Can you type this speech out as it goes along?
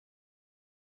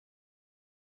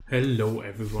Hello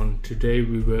everyone, today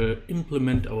we will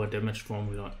implement our damage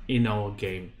formula in our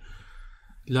game.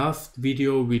 Last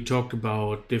video we talked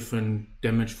about different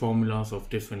damage formulas of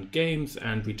different games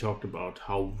and we talked about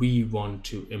how we want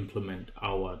to implement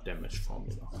our damage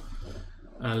formula.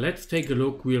 Let's take a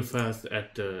look real fast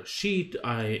at the sheet.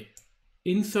 I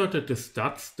inserted the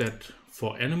stats that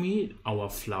for enemy our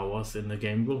flowers in the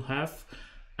game will have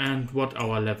and what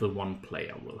our level 1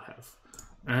 player will have.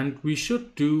 And we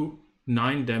should do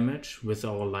 9 damage with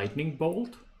our lightning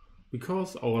bolt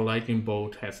because our lightning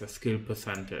bolt has a skill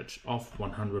percentage of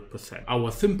 100%.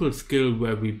 Our simple skill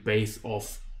where we base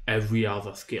off every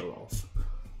other skill off.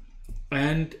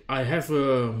 And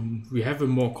we have a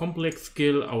more complex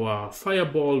skill, our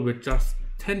fireball, with just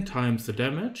 10 times the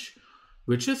damage,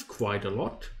 which is quite a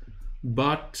lot,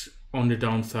 but on the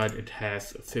downside it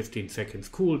has a 15 seconds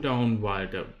cooldown while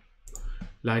the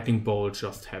lightning bolt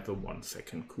just have a 1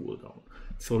 second cooldown.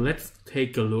 So let's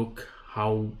take a look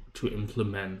how to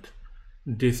implement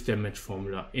this damage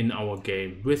formula in our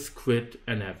game with crit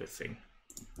and everything.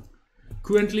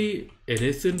 Currently it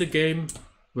is in the game.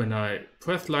 When I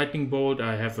press lightning bolt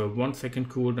I have a 1 second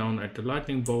cooldown at the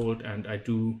lightning bolt and I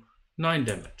do 9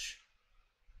 damage.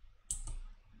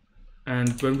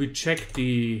 And when we check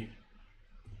the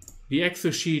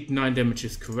Excel sheet, 9 damage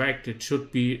is correct. It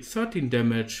should be 13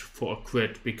 damage for a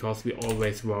crit because we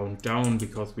always round down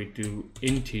because we do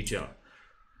integer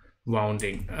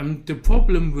rounding. The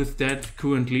problem with that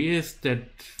currently is that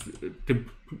the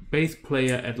base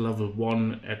player at level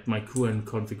 1 at my current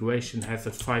configuration has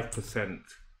a 5%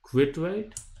 crit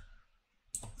rate.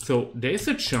 So there is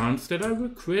a chance that I will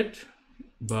crit,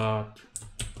 but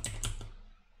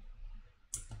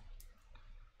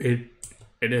it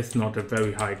is not a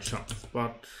very high chance,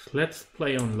 but let's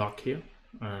play on luck here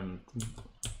and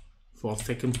for a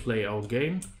second play our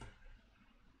game.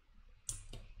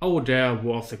 Oh, there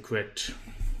was a crit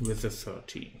with a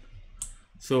 13.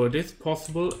 So it is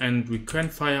possible and we can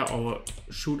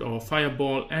shoot our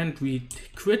fireball and we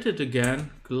crit it again,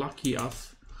 lucky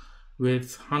us,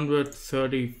 with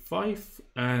 135,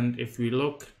 and if we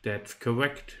look that's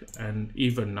correct, and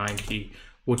even 90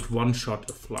 would one-shot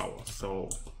a flower. So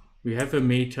we have a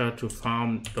meter to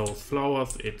farm those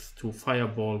flowers. It's to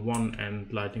fireball 1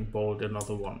 and lightning bolt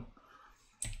another 1.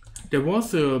 There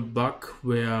was a bug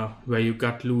where you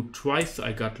got loot twice.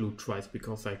 I got loot twice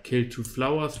because I killed 2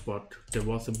 flowers, but there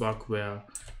was a bug where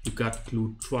you got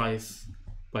loot twice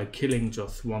by killing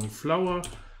just 1 flower,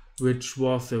 which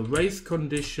was a race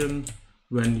condition.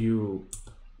 When you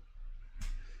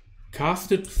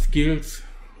casted skills,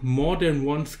 more than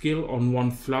 1 skill on 1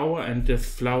 flower, and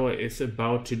this flower is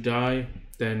about to die,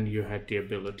 then you had the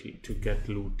ability to get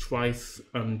loot twice.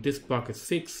 This bug is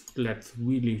fixed. Let's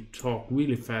really talk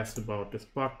really fast about this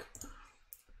bug.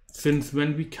 Since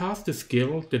when we cast a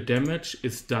skill, the damage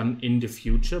is done in the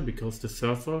future because the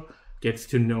server gets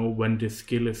to know when the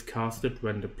skill is casted,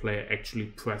 when the player actually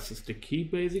presses the key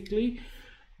basically.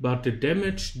 But the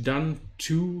damage done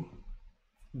to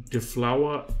the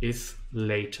flower is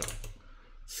later.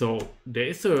 So there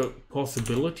is a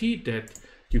possibility that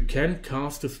you can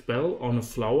cast a spell on a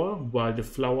flower while the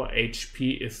flower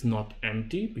HP is not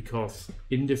empty, because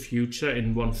in the future,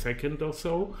 in 1 second or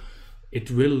so,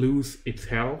 it will lose its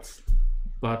health,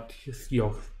 but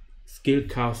your skill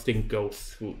casting goes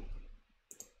through.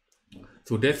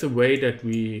 So that's a way that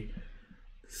we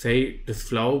say this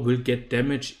flower will get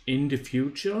damage in the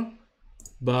future,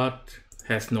 but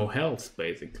has no health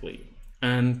basically.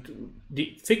 And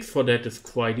the fix for that is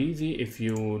quite easy. If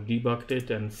you debugged it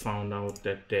and found out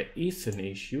that there is an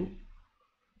issue,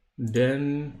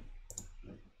 then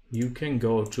you can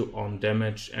go to on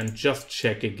damage and just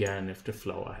check again if the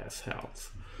flower has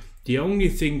health. The only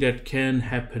thing that can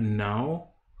happen now,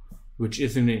 which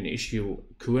isn't an issue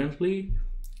currently,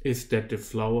 is that the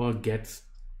flower gets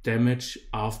damage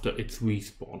after its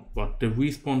respawn. But the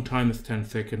respawn time is 10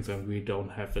 seconds and we don't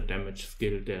have a damage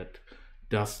skill that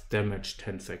does damage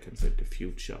 10 seconds in the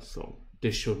future, so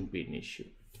this shouldn't be an issue.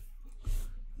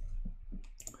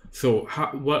 So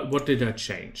what did I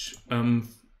change?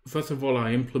 First of all,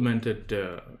 I implemented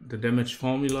the damage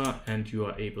formula and you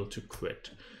are able to crit.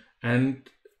 And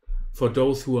for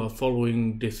those who are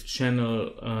following this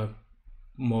channel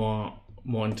more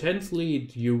intensely,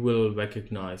 you will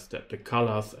recognize that the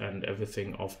colors and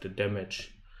everything of the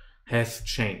damage has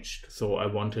changed. So I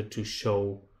wanted to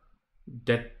show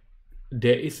that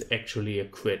there is actually a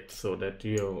crit, so that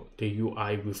the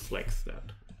UI reflects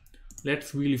that.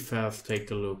 Let's really fast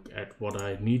take a look at what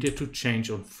I needed to change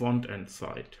on front end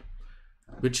side,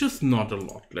 which is not a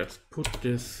lot. Let's put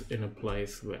this in a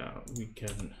place where we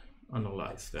can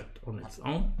analyze that on its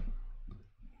own.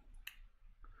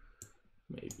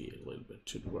 maybe a little bit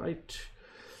to the right.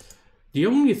 The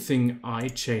only thing I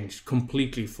changed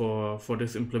completely for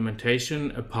this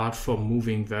implementation, apart from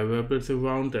moving variables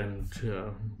around and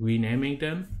renaming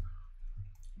them,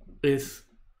 is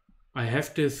I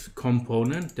have this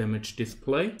component, damage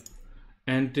display,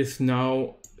 and this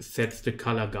now sets the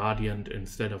color gradient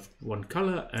instead of one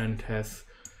color and has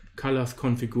colors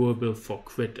configurable for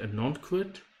crit and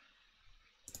non-crit.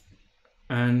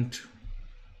 And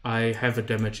I have a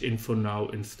damage info now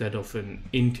instead of an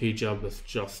integer with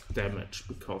just damage,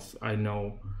 because I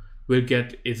know we'll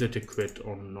get is it a crit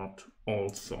or not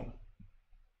also.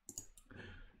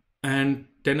 And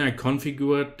then I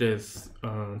configured this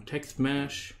text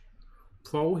mesh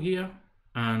pro here,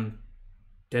 and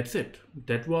that's it.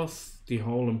 That was the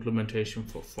whole implementation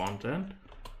for front end.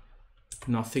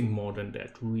 Nothing more than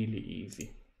that, really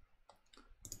easy.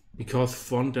 Because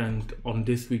front end on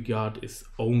this regard is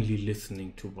only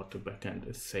listening to what the backend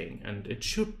is saying, and it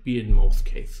should be in most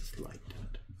cases like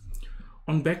that.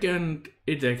 On backend,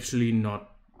 it's actually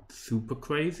not super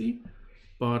crazy,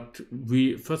 but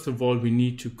first of all, we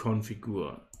need to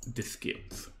configure the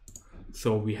skills.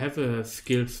 So we have a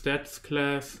skill stats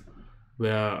class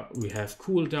where we have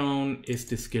cooldown, is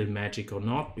the skill magic or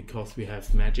not, because we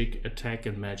have magic attack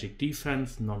and magic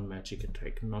defense, non-magic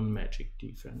attack, non-magic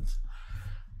defense.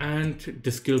 And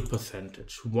the skill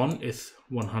percentage. One is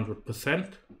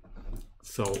 100%,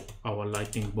 so our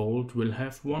lightning bolt will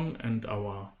have 1 and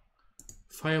our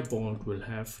firebolt will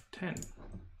have 10.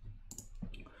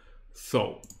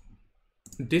 So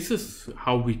this is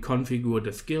how we configure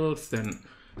the skills. Then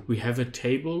we have a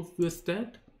table with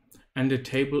that, and the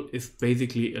table is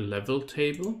basically a level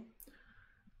table,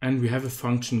 and we have a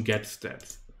function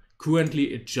getStats.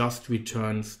 Currently it just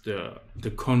returns the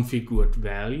configured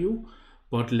value.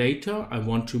 But later I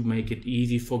want to make it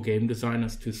easy for game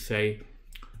designers to say,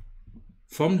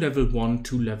 from level 1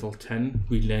 to level 10,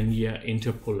 we linear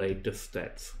interpolate the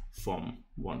stats from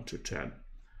 1 to 10.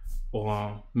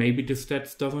 Or maybe the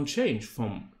stats doesn't change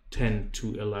from 10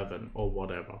 to 11 or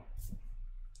whatever.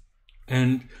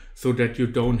 And so that you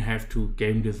don't have to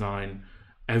game design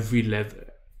every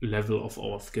level of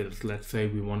our skills. Let's say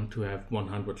we want to have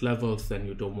 100 levels, then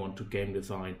you don't want to game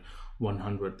design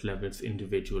 100 levels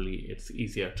individually. It's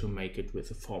easier to make it with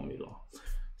a formula.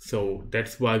 So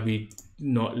that's why we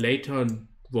later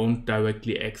won't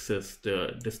directly access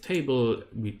this table.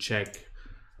 We check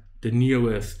the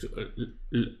nearest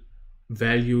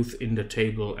values in the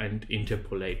table and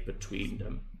interpolate between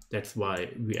them. That's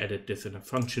why we added this in a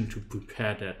function to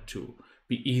prepare that to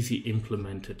be easy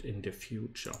implemented in the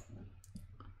future.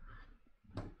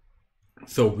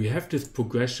 So we have this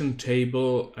progression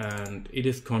table, and it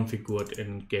is configured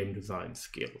in game design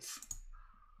skills.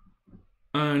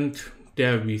 And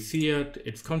there we see it.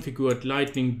 It's configured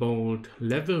lightning bolt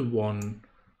level 1,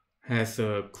 has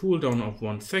a cooldown of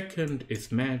 1 second,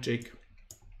 is magic,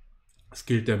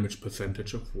 skill damage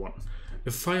percentage of 1.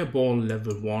 A fireball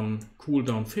level 1,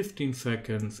 cooldown 15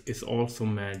 seconds, is also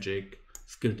magic,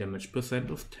 skill damage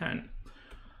percent of 10.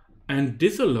 And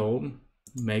this alone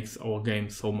makes our game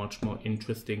so much more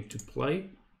interesting to play,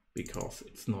 because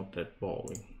it's not that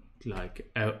boring,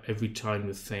 like every time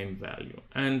the same value.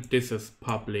 And this is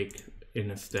public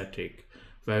in a static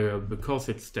variable. Because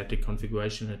it's static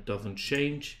configuration, it doesn't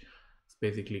change, it's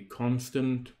basically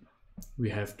constant. We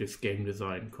have this game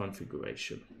design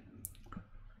configuration.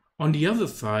 On the other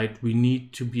side, we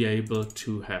need to be able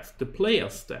to have the player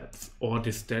stats, or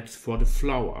the stats for the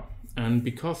flower. And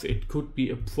because it could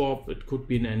be a prop, it could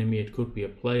be an enemy, it could be a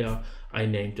player, I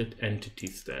named it entity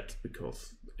stats,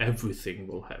 because everything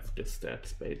will have the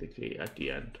stats basically at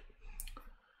the end.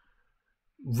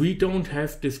 We don't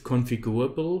have this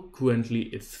configurable. Currently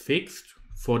it's fixed.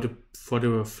 For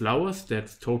the flowers,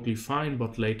 that's totally fine,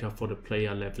 but later for the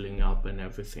player leveling up and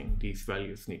everything, these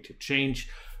values need to change.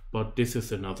 But this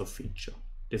is another feature.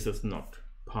 This is not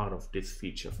part of this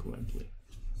feature currently.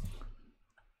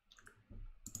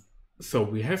 So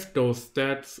we have those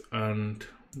stats, and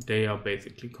they are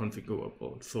basically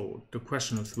configurable. So the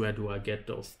question is, where do I get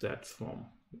those stats from?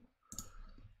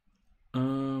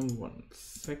 1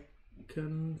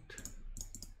 second.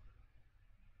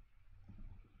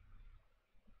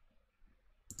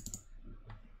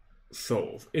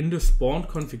 So in the spawn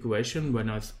configuration, when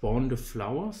I spawn the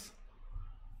flowers,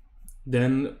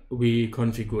 then we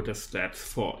configure the stats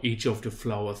for each of the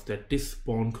flowers that this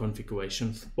spawn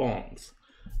configuration spawns.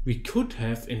 We could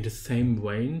have in the same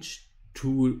range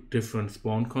 2 different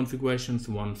spawn configurations.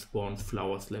 One spawns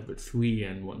flowers level 3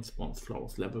 and one spawns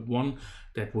flowers level 1.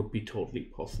 That would be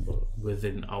totally possible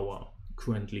within our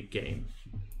currently game.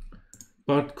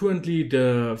 But currently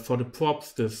for the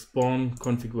props, the spawn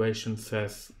configuration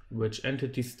says which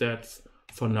entity stats.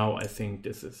 For now, I think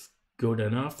this is good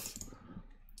enough.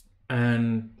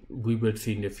 And we will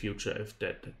see in the future if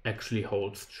that actually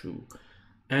holds true.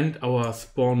 And our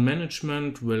spawn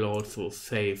management will also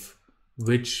save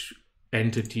which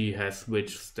entity has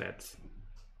which stats.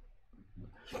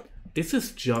 This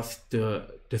is just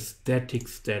the static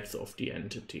stats of the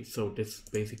entity. So this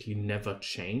basically never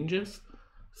changes.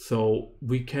 So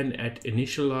we can add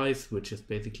initialize, which is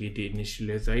basically the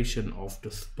initialization of the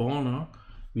spawner.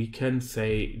 We can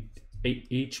say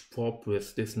each prop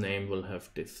with this name will have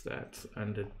this stats,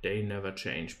 and they never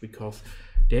change because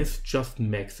there's just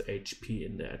max HP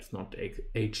in there. It's not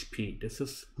HP. This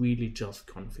is really just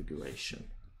configuration.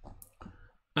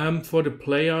 For the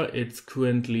player, it's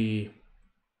currently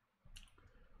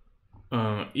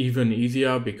even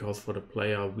easier because for the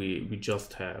player we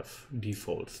just have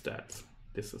default stats.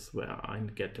 This is where I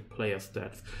get the player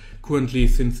stats. Currently,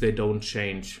 since they don't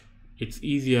change, it's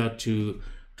easier to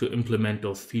implement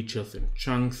those features in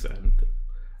chunks. And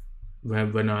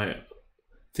when I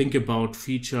think about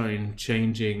feature in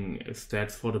changing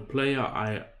stats for the player,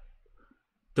 I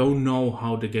don't know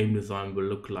how the game design will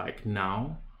look like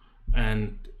now.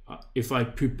 And if I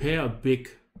prepare a big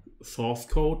source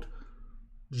code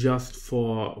just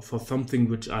for something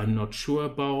which I'm not sure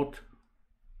about,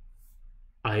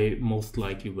 I most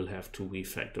likely will have to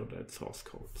refactor that source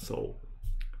code. So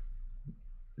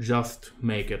just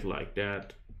make it like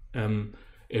that.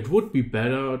 It would be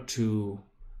better to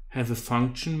have a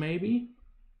function maybe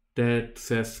that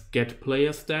says get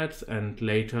player stats, and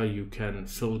later you can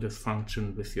fill this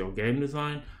function with your game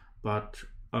design. But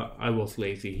I was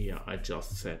lazy here. I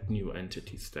just set new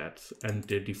entity stats, and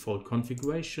the default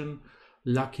configuration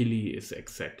luckily is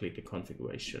exactly the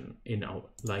configuration in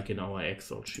our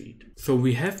Excel sheet. So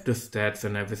we have the stats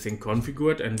and everything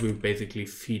configured, and we basically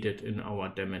feed it in our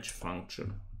damage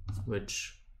function,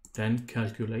 which then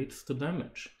calculates the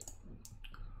damage.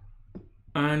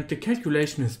 And the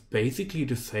calculation is basically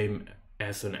the same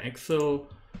as in Excel.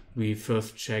 We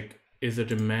first check, is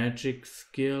it a magic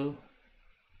skill?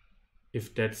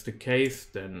 If that's the case,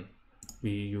 then we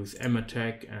use M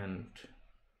attack and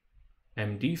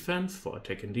M defense for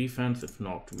attack and defense. If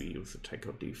not, we use attack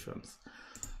or defense.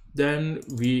 Then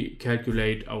we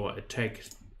calculate our attack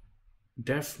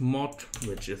dev mod,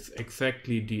 which is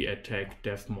exactly the attack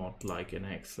dev mod like in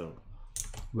Excel,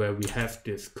 where we have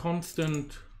this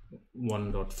constant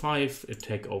 1.5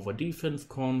 attack over defense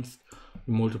const.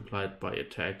 We multiply it by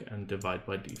attack and divide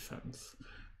by defense.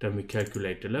 Then we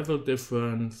calculate the level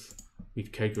difference. We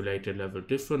calculate the level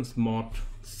difference mod,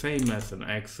 same as in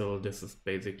Excel. This is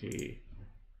basically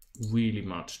really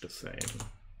much the same.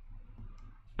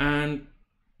 And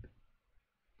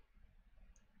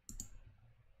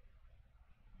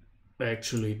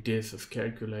actually this is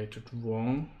calculated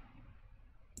wrong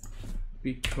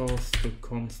because the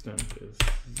constant is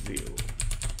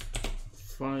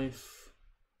 0.5.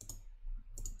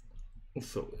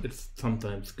 So it's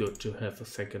sometimes good to have a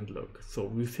second look. So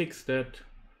we fix that.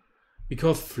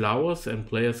 Because flowers and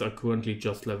players are currently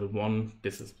just level 1,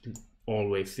 this is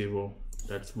always 0.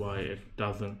 That's why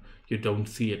you don't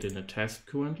see it in a test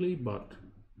currently, but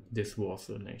this was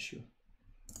an issue.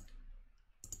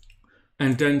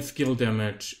 And then skill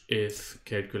damage is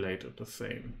calculated the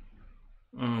same.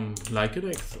 Like in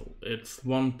Excel, it's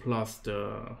 1 plus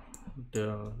the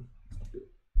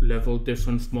level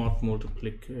difference mod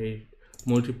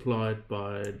multiplied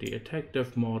by the attack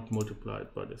dev mod,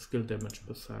 multiplied by the skill damage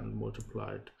percent,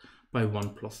 multiplied by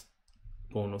 1 plus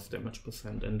bonus damage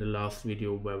percent. In the last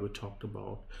video where we talked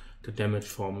about the damage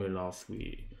formulas,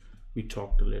 we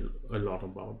talked a lot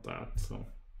about that. So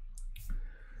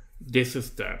this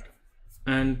is that.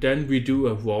 And then we do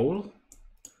a roll.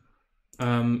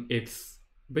 It's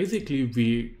basically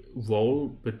we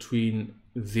roll between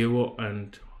 0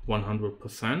 and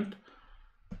 100%,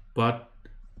 but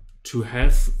to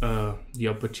have the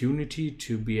opportunity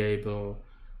to be able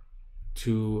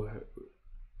to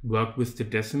work with the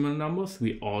decimal numbers,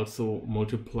 we also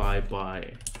multiply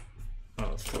by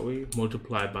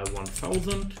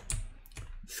 1000.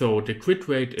 So the crit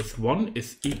rate is 1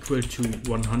 is equal to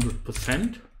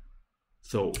 100%.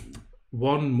 So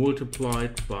 1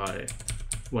 multiplied by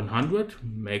 100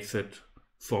 makes it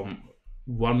from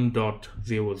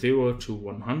 1.00 to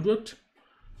 100.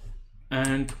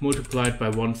 And multiplied by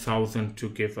 1000 to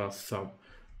give us some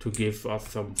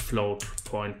float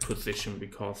point precision,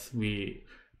 because we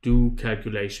do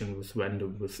calculation with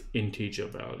random with integer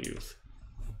values.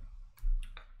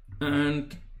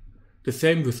 And the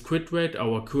same with crit rate.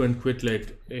 Our current crit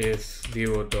rate is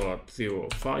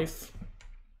 0.05.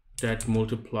 that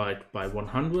multiplied by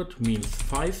 100 means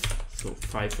 5, so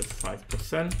 5 is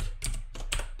 5%.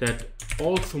 That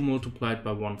also multiplied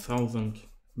by 1000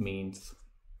 means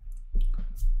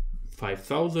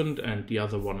 5,000, and the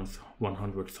other one is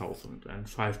 100,000, and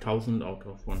 5,000 out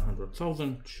of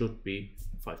 100,000 should be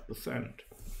 5%.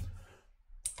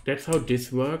 That's how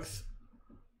this works.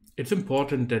 It's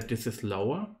important that this is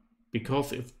lower,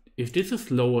 because if this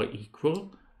is lower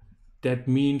equal, that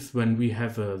means when we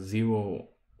have a 0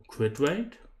 crit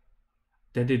rate,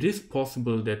 that it is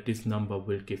possible that this number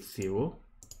will give 0,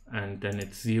 and then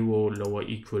it's 0 lower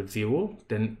equal 0,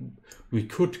 then we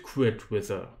could crit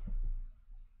with a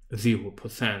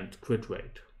 0% crit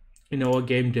rate. In our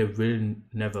game there will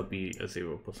never be a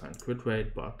 0% crit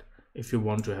rate, but if you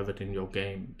want to have it in your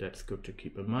game, that's good to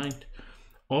keep in mind.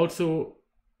 Also,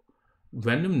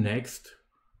 random next,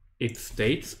 it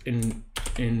states in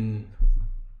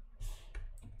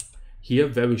here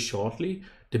very shortly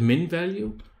the min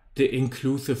value, the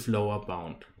inclusive lower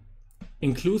bound.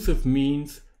 Inclusive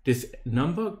means this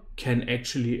number can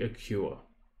actually occur,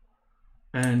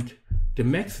 and the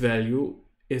max value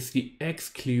is the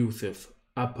exclusive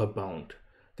upper bound.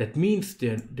 That means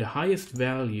the highest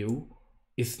value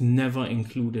is never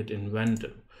included in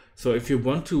random. So if you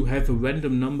want to have a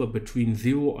random number between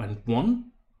 0 and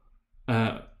 1,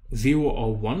 0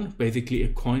 or 1, basically a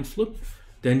coin flip,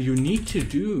 then you need to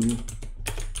do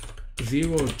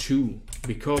 0, 2,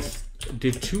 because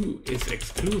the 2 is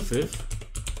exclusive,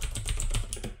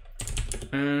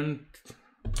 and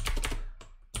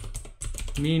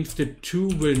means the 2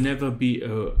 will never be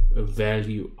a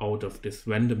value out of this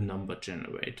random number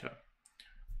generator.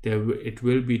 It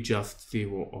will be just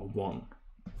 0 or 1.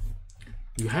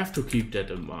 You have to keep that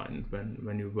in mind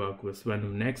when you work with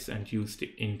random next and use the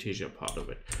integer part of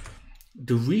it.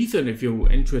 The reason, if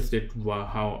you're interested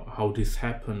how this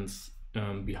happens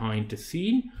behind the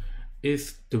scene,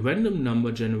 is the random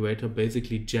number generator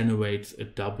basically generates a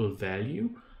double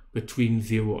value between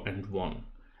 0 and 1.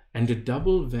 And the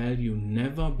double value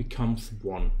never becomes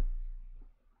 1.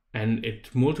 And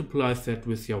it multiplies that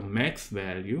with your max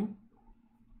value,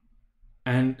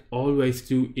 and always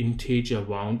do integer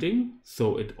rounding,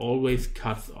 so it always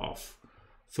cuts off.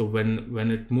 So when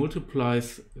it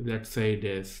multiplies, let's say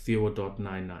there's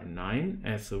 0.999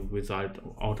 as a result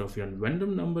out of your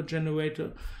random number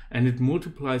generator, and it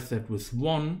multiplies that with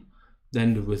 1,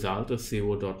 then the result is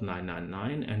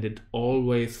 0.999, and it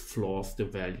always floors the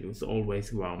values,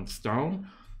 always rounds down,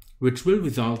 which will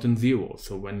result in 0.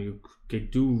 So when you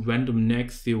do random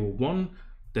next 0, 1,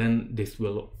 then this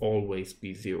will always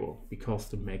be 0, because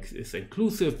the max is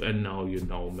inclusive, and now you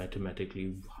know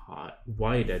mathematically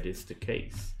why that is the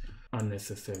case.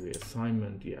 Unnecessary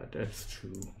assignment, yeah, that's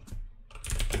true.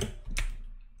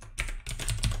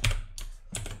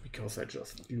 Because I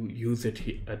just use it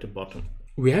here at the bottom.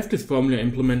 We have this formula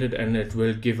implemented, and it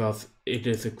will give us it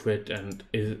is a crit and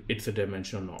it's a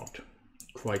damage or not.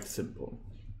 Quite simple.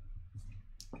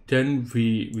 Then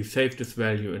we save this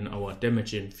value in our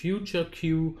damage in future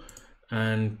queue,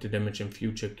 and the damage in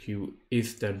future queue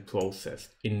is then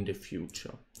processed in the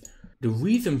future. The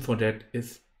reason for that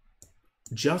is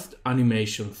just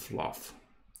animation fluff.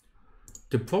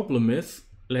 The problem is,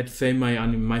 let's say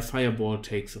my fireball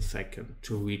takes a second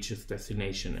to reach its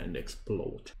destination and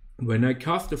explode. When I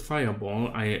cast a fireball,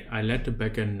 I let the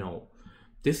backend know.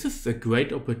 This is a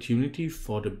great opportunity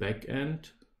for the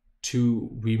backend to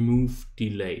remove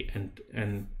delay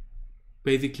and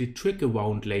basically trick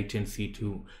around latency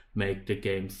to make the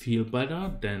game feel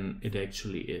better than it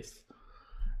actually is.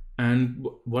 And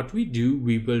what we do,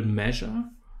 we will measure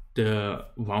the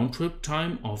round trip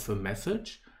time of a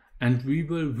message, and we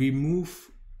will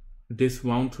remove this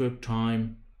round trip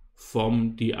time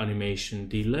from the animation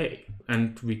delay,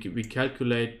 and we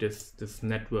calculate this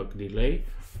network delay.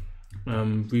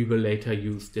 We will later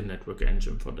use the network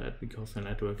engine for that, because the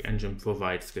network engine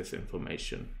provides this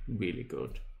information really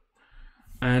good.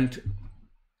 And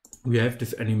we have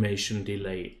this animation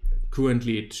delay.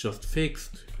 Currently it's just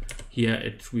fixed.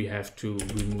 Here we have to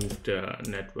remove the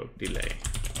network delay.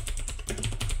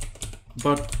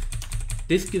 But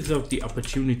this gives us the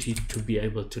opportunity to be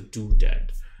able to do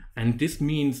that. And this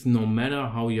means no matter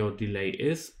how your delay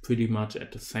is, pretty much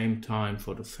at the same time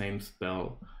for the same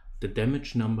spell, the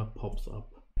damage number pops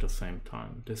up at the same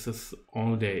time. This is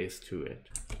all there is to it.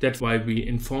 That's why we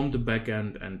inform the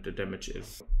backend, and the damage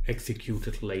is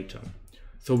executed later.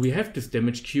 So we have this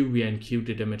damage queue, we enqueue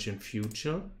the damage in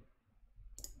future.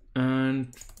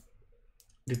 And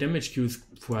the damage queue is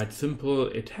quite simple.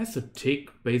 It has a tick,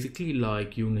 basically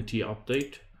like Unity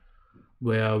update,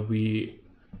 where we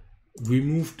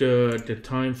remove the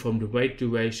time from the wait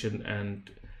duration and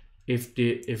if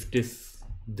this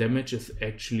damage is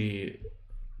actually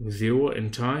 0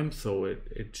 in time, so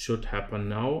it should happen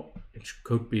now, it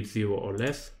could be 0 or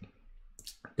less,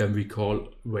 then we call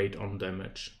wait on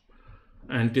damage.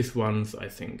 And this one's, I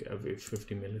think, every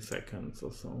 50 milliseconds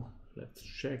or so. Let's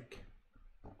check.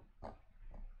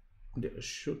 There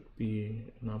should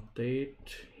be an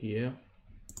update here.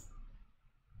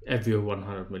 Every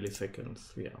 100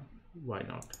 milliseconds, yeah, why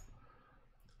not?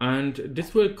 And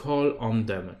this will call on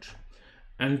damage.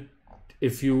 And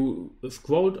if you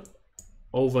scroll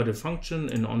over the function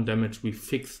in on damage, we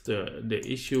fixed the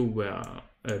issue where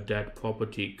that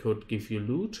property could give you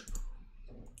loot.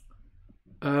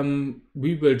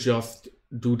 We will just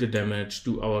do the damage,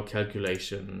 do our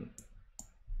calculation,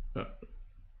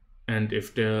 and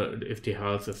if the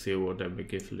health is 0, then we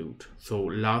give loot. So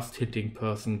last hitting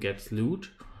person gets loot,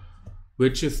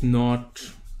 which is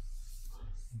not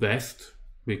best,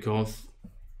 because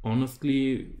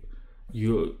honestly,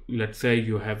 let's say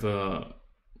you have a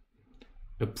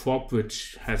prop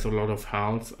which has a lot of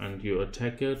health and you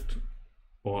attack it,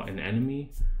 or an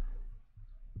enemy,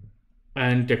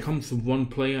 and there comes one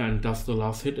player and does the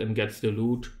last hit and gets the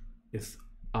loot, is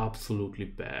absolutely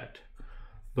bad.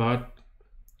 But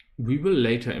we will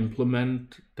later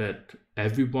implement that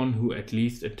everyone who at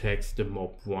least attacks the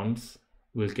mob once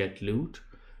will get loot,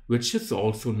 which is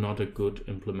also not a good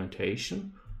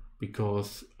implementation,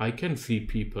 because I can see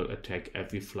people attack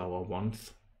every flower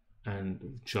once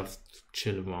and just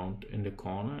chill around in the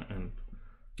corner and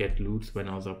get loot when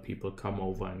other people come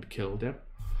over and kill them.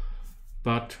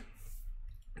 But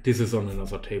this is on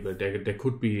another table. There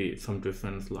could be some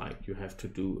difference, like you have to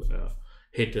do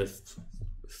hit a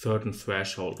certain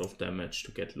threshold of damage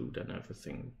to get loot and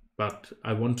everything. But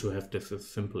I want to have this as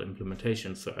simple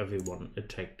implementation, so everyone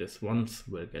attack this once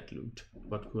will get loot,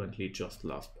 but currently just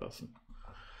last person.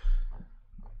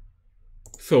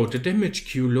 So the damage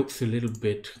queue looks a little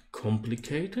bit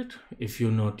complicated if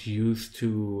you're not used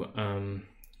to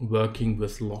working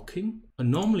with locking.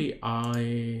 Normally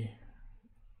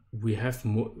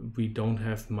we don't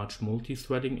have much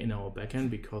multi-threading in our backend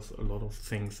because a lot of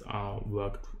things are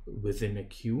worked within a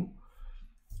queue.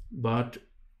 But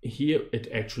here it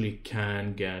actually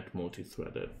can get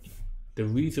multi-threaded. The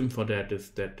reason for that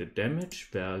is that the damage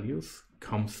values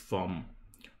comes from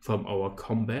our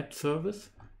combat service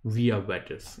via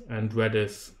Redis, and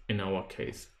Redis in our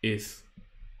case is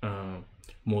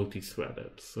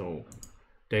multi-threaded. So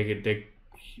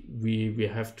we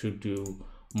have to do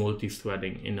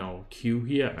multi-threading in our queue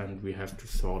here, and we have to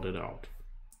sort it out.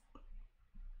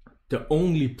 The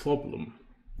only problem,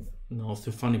 now is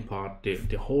the funny part,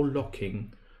 the whole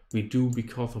locking we do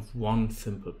because of one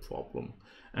simple problem,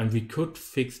 and we could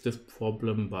fix this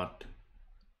problem, but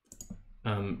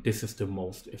this is the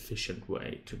most efficient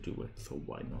way to do it, so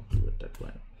why not do it that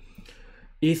way?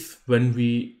 Is when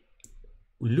we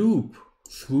loop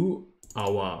through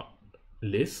our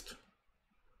list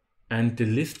and the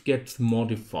list gets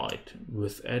modified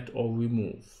with add or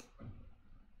remove,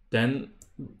 then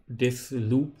this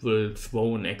loop will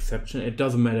throw an exception. It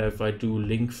doesn't matter if I do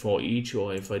link for each,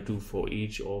 or if I do for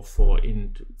each, or for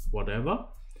int whatever.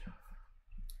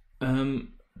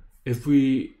 If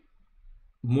we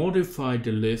modify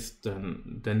the list,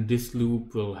 then this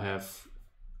loop will have,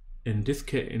 in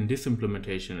this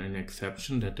implementation, an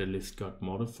exception that the list got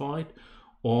modified,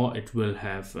 or it will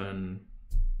have an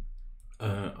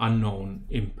unknown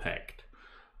impact.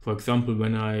 For example,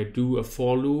 when I do a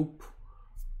for loop,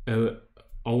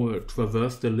 or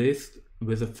traverse the list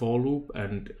with a for loop,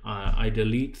 and I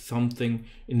delete something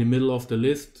in the middle of the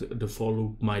list, the for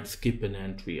loop might skip an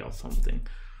entry or something,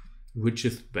 which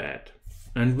is bad.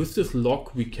 And with this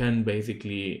lock, we can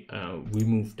basically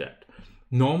remove that.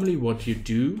 Normally what you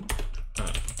do,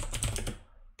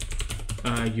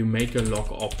 you make a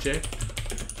lock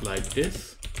object like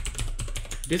this.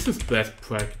 This is best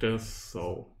practice,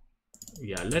 so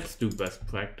yeah, let's do best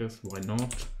practice, why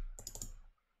not?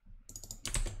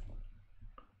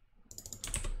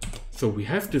 So we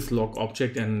have this lock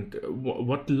object, and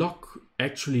what lock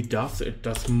actually does, it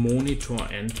does monitor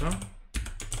enter.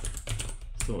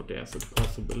 So there's a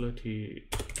possibility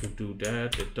to do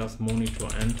that. It does monitor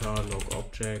enter log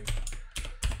object,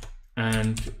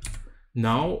 and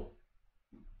now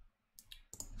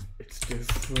it's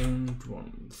different.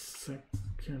 1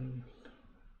 second.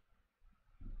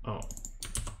 Oh,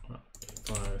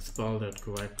 if I spell that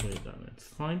correctly, then it's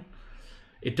fine.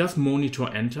 It does monitor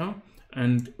enter,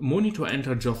 and monitor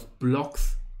enter just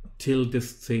blocks till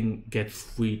this thing gets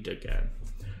freed again.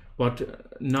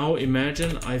 But now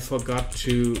imagine I forgot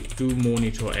to do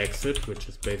monitor exit, which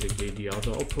is basically the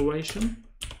other operation.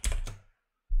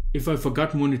 if I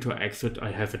forgot monitor exit,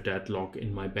 I have a deadlock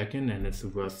in my backend, and it's the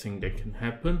worst thing that can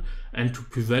happen. And to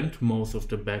prevent most of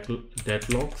the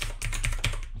deadlocks,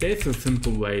 there's a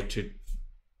simple way to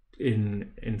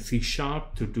in C#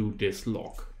 to do this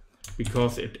lock,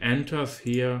 because it enters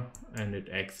here and it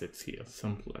exits here,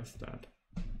 simple as that.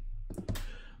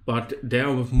 But there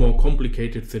are more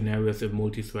complicated scenarios in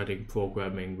multi-threading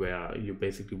programming where you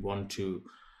basically want to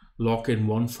lock in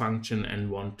one function and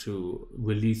want to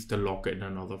release the lock in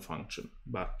another function.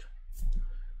 But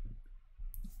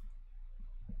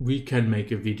we can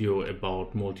make a video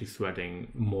about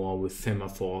multi-threading more with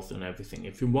semaphores and everything.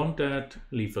 If you want that,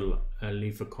 leave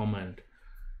a comment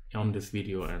on this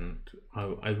video and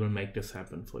I will make this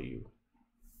happen for you.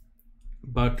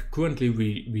 But currently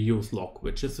we use lock,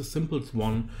 which is the simplest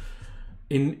one.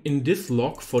 In this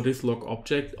lock, for this lock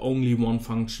object, only one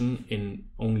function in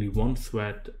only one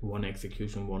thread, one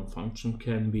execution, one function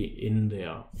can be in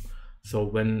there. So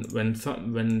when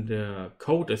the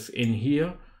code is in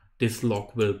here, this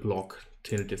lock will block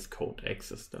till this code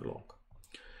exits the lock.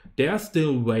 There are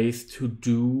still ways to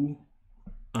do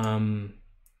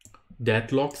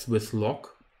deadlocks with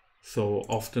lock. So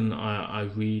often I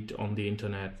read on the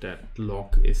internet that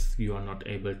lock is, you are not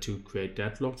able to create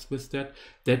deadlocks with that.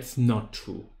 That's not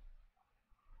true.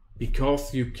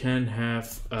 Because you can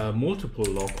have multiple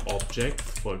lock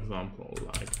objects, for example,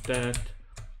 like that.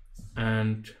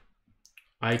 And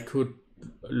I could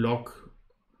lock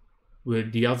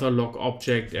with the other lock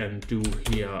object and do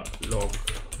here lock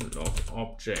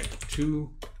object 2.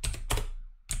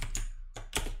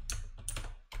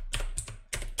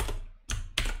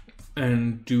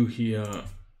 And do here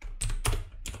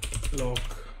lock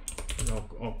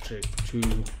object 2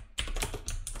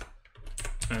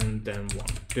 and then 1.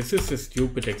 This is a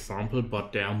stupid example,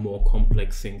 but there are more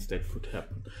complex things that could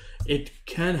happen. It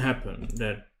can happen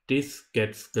that this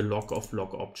gets the lock of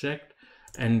lock object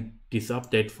and this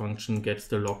update function gets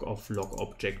the lock of lock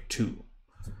object 2.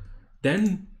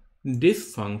 Then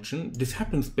this function, this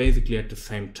happens basically at the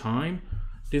same time.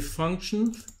 This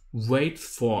function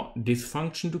waits for this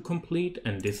function to complete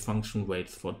and this function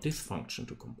waits for this function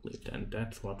to complete, and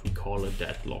that's what we call a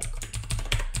deadlock.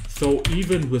 So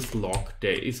even with lock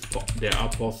there are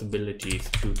possibilities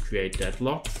to create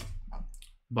deadlocks,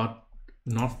 but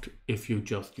not if you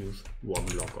just use one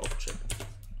lock object,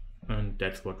 and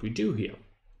that's what we do here.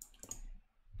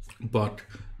 But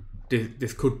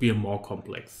this could be a more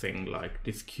complex thing, like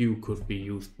this queue could be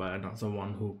used by another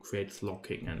one who creates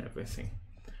locking and everything.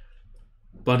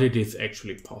 But it is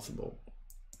actually possible.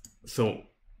 So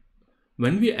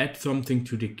when we add something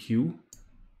to the queue,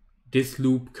 this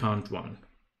loop can't run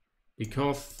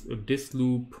because this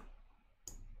loop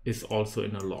is also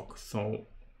in a lock. So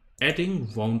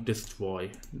adding won't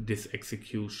destroy this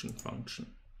execution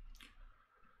function.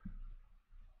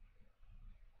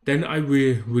 Then I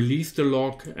will release the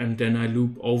lock and then I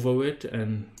loop over it,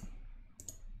 and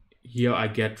here I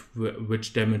get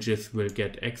which damages will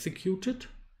get executed,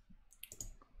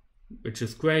 which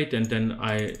is great, and then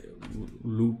I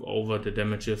loop over the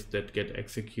damages that get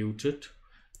executed.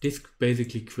 This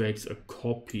basically creates a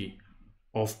copy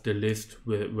of the list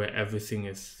where everything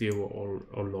is 0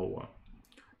 or lower.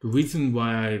 The reason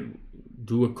why I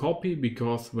do a copy,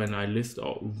 because when I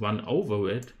run over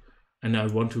it and I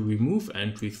want to remove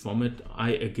entries from it,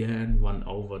 I again run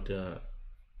over the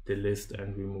list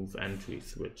and remove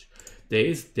entries, which there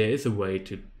is a way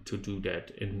to do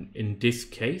that in this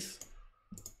case.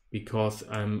 Because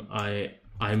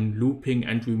I'm looping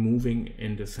and removing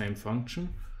in the same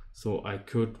function, so I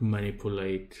could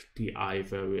manipulate the I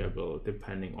variable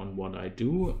depending on what I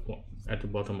do at the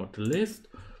bottom of the list,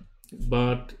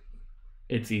 but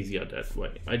it's easier that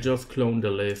way. I just clone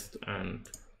the list and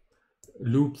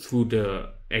loop through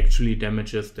the actually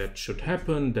damages that should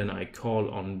happen, then I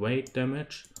call on wait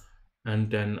damage,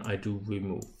 and then I do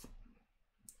remove.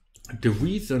 The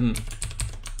reason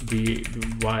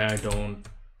why I don't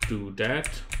do that,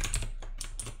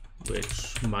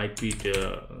 which might be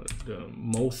the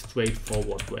most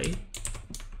straightforward way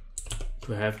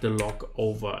to have the lock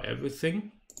over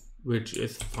everything, which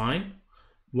is fine.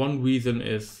 One reason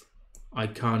is I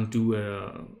can't do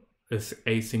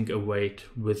async await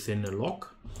within a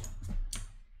lock,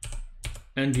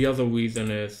 and the other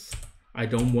reason is I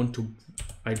don't want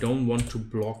to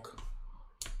block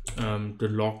the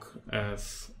lock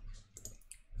as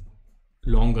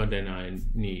longer than I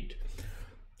need.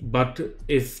 But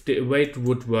if the await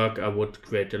would work, I would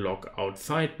create a lock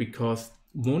outside, because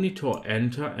monitor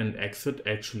enter and exit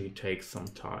actually takes some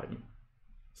time.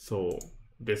 So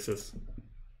this is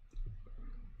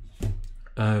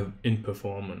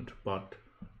imperformant, but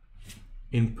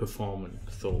in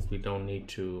performance, so we don't need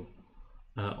to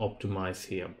optimize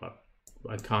here, but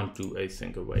I can't do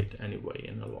async await anyway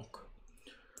in a lock.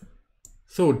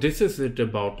 So this is it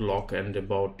about lock and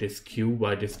about this queue,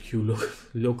 why this queue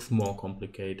looks more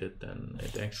complicated than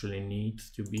it actually needs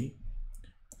to be.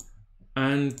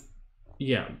 And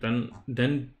yeah, then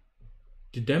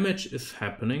the damage is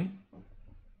happening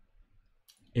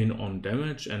in on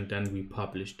damage, and then we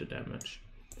publish the damage.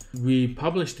 We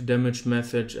publish the damage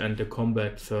message and the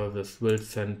combat service will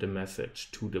send the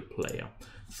message to the player.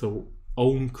 So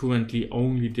currently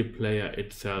only the player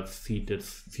itself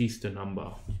sees the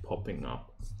number popping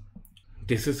up.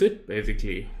 This is it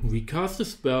basically. We cast a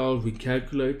spell, we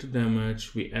calculate the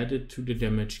damage, we add it to the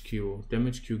damage queue.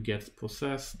 Damage queue gets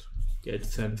processed,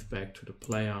 gets sent back to the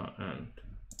player, and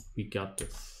we got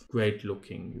this great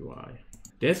looking UI.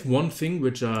 There's one thing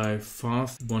which I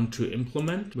fast want to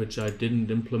implement, which I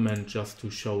didn't implement just to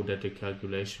show that the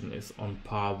calculation is on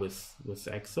par with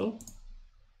Excel.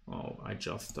 Oh, I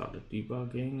just started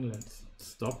debugging. Let's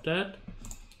stop that.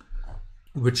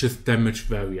 Which is damage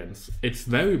variance. It's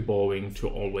very boring to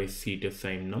always see the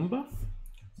same number.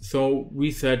 So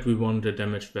we said we want the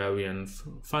damage variance.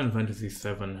 Final Fantasy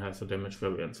VII has a damage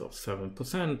variance of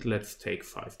 7%. Let's take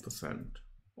 5%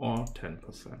 or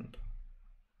 10%.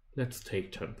 Let's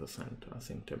take 10%. I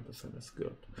think 10% is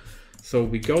good. So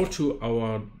we go to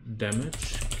our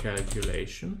damage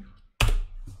calculation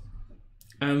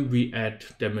and we add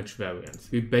damage variance.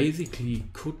 We basically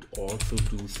could also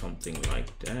do something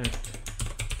like that.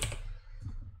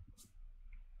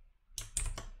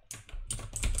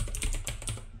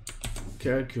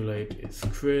 Calculate is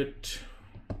crit.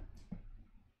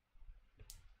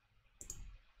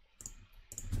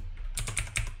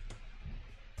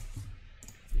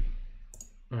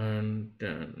 And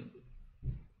then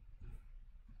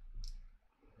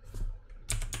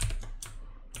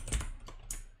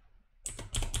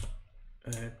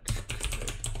add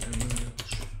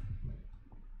damage.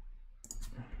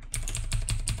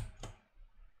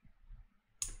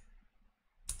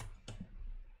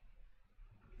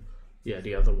 Yeah,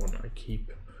 the other one I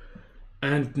keep.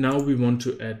 And now we want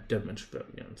to add damage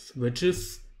variance, which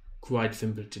is quite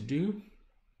simple to do.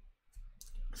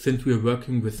 Since we're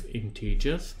working with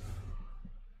integers,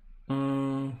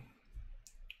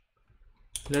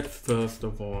 let's first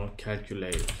of all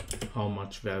calculate how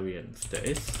much variance there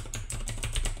is.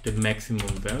 The maximum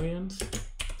variance,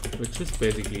 which is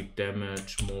basically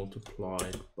damage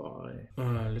multiplied by,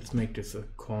 let's make this a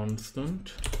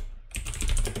constant.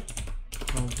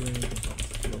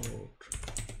 Float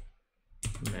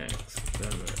max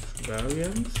damage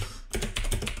variance.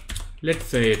 Let's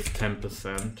say it's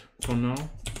 10% for now.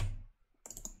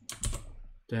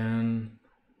 Then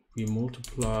we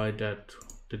multiply that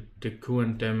the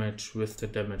current damage with the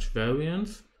damage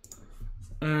variance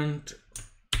and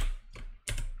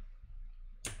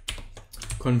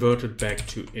convert it back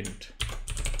to int.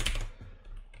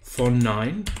 For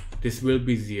 9, this will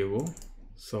be 0.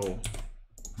 So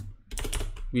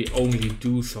we only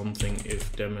do something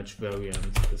if damage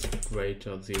variance is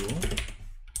greater 0.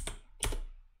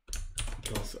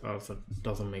 Because else it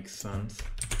doesn't make sense.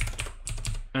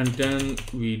 And then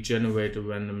we generate a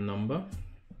random number.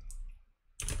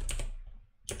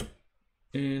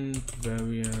 Int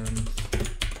variance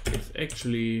is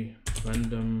actually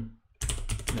random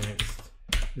next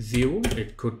 0.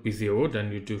 It could be 0, then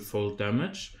you do full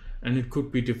damage, and it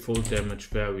could be the full damage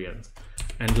variance.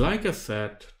 And like I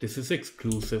said, this is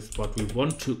exclusive, but we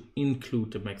want to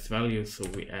include the max value, so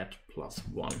we add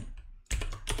 +1.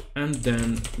 And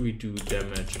then we do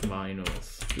damage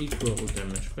minus equal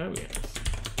damage variance.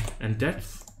 And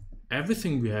that's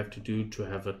everything we have to do to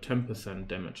have a 10%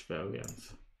 damage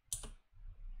variance.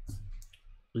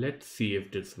 Let's see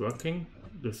if this is working.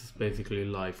 This is basically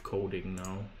live coding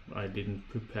now. I didn't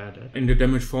prepare that. In the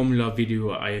damage formula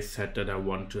video, I said that I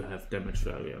want to have damage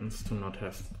variance, to not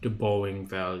have the boring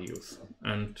values.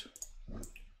 And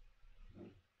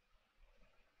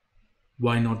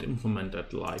why not implement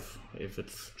that live if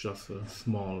it's just a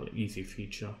small, easy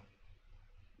feature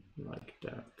like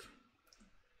that?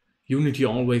 Unity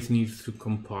always needs to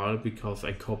compile because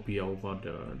I copy over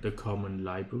the common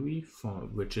library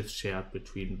which is shared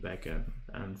between backend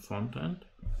and frontend.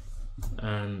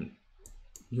 And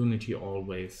Unity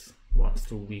always wants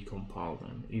to recompile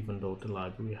them, even though the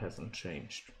library hasn't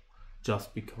changed,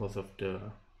 just because of the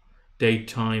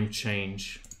datetime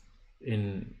change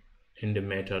in the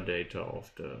metadata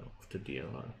of the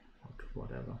DLL or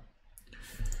whatever.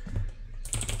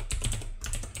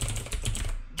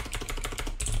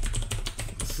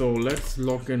 So let's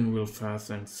log in real fast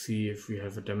and see if we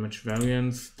have a damage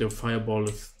variance. The fireball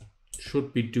is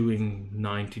should be doing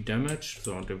 90 damage,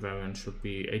 so the variance should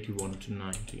be 81 to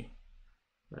 90.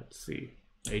 Let's see,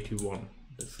 81,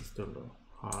 this is the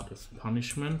hardest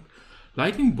punishment.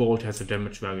 Lightning Bolt has a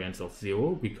damage variance of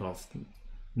 0 because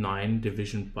 9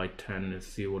 division by 10 is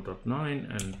 0.9,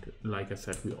 and like I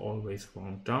said, we always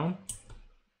round down.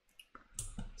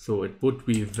 So it would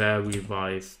be very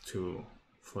wise to,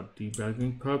 for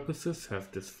debugging purposes,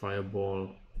 have this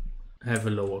fireball have a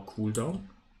lower cooldown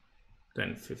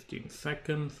than 15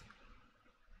 seconds.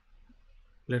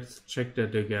 Let's check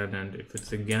that again, and if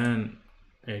it's again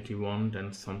 81,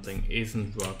 then something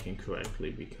isn't working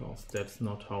correctly, because that's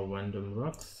not how random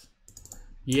works.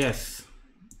 Yes,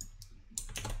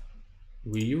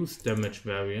 we use damage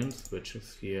variance, which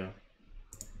is here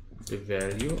the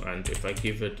value, and if I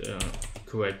give it a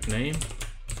correct name,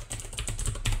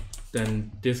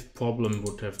 then this problem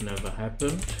would have never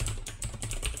happened,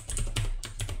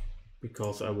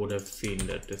 because I would have seen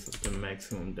that this is the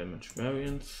maximum damage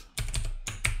variance.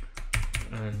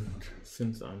 And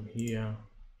since I'm here,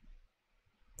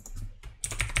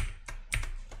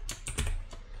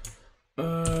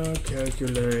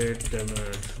 calculate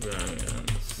damage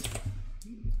variance,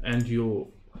 and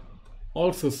you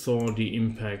also saw the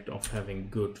impact of having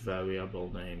good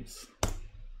variable names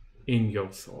in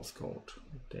your source code.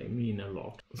 They mean a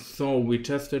lot. So we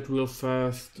tested real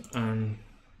fast, and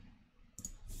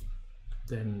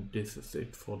then this is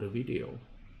it for the video.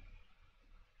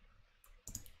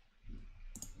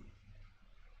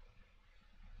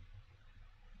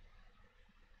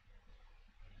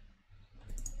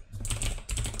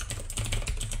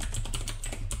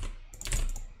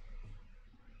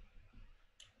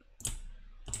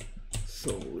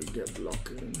 So we get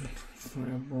lock-in,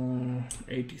 fireball,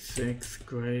 86,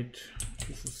 great.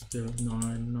 This is still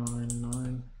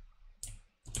 999.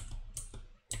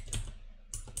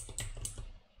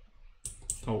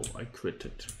 Oh, I quit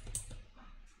it.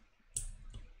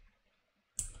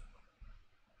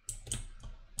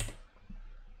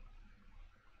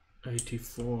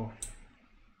 $84.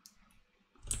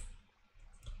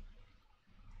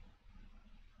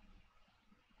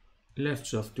 Let's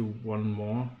just do one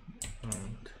more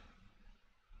and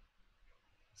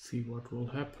see what will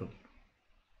happen.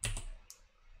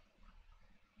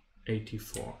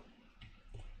 84,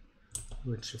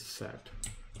 which is sad.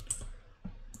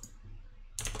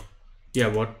 Yeah,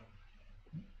 what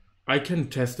I can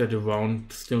test it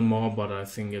around still more, but I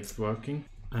think it's working.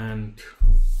 And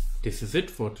this is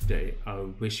it for today. I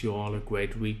wish you all a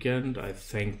great weekend. I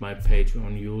thank my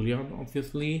Patreon Julian,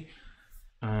 obviously,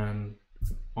 and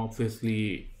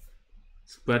obviously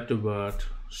spread the word,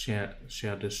 share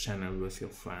this channel with your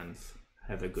friends.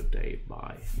 Have a good day.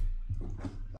 Bye.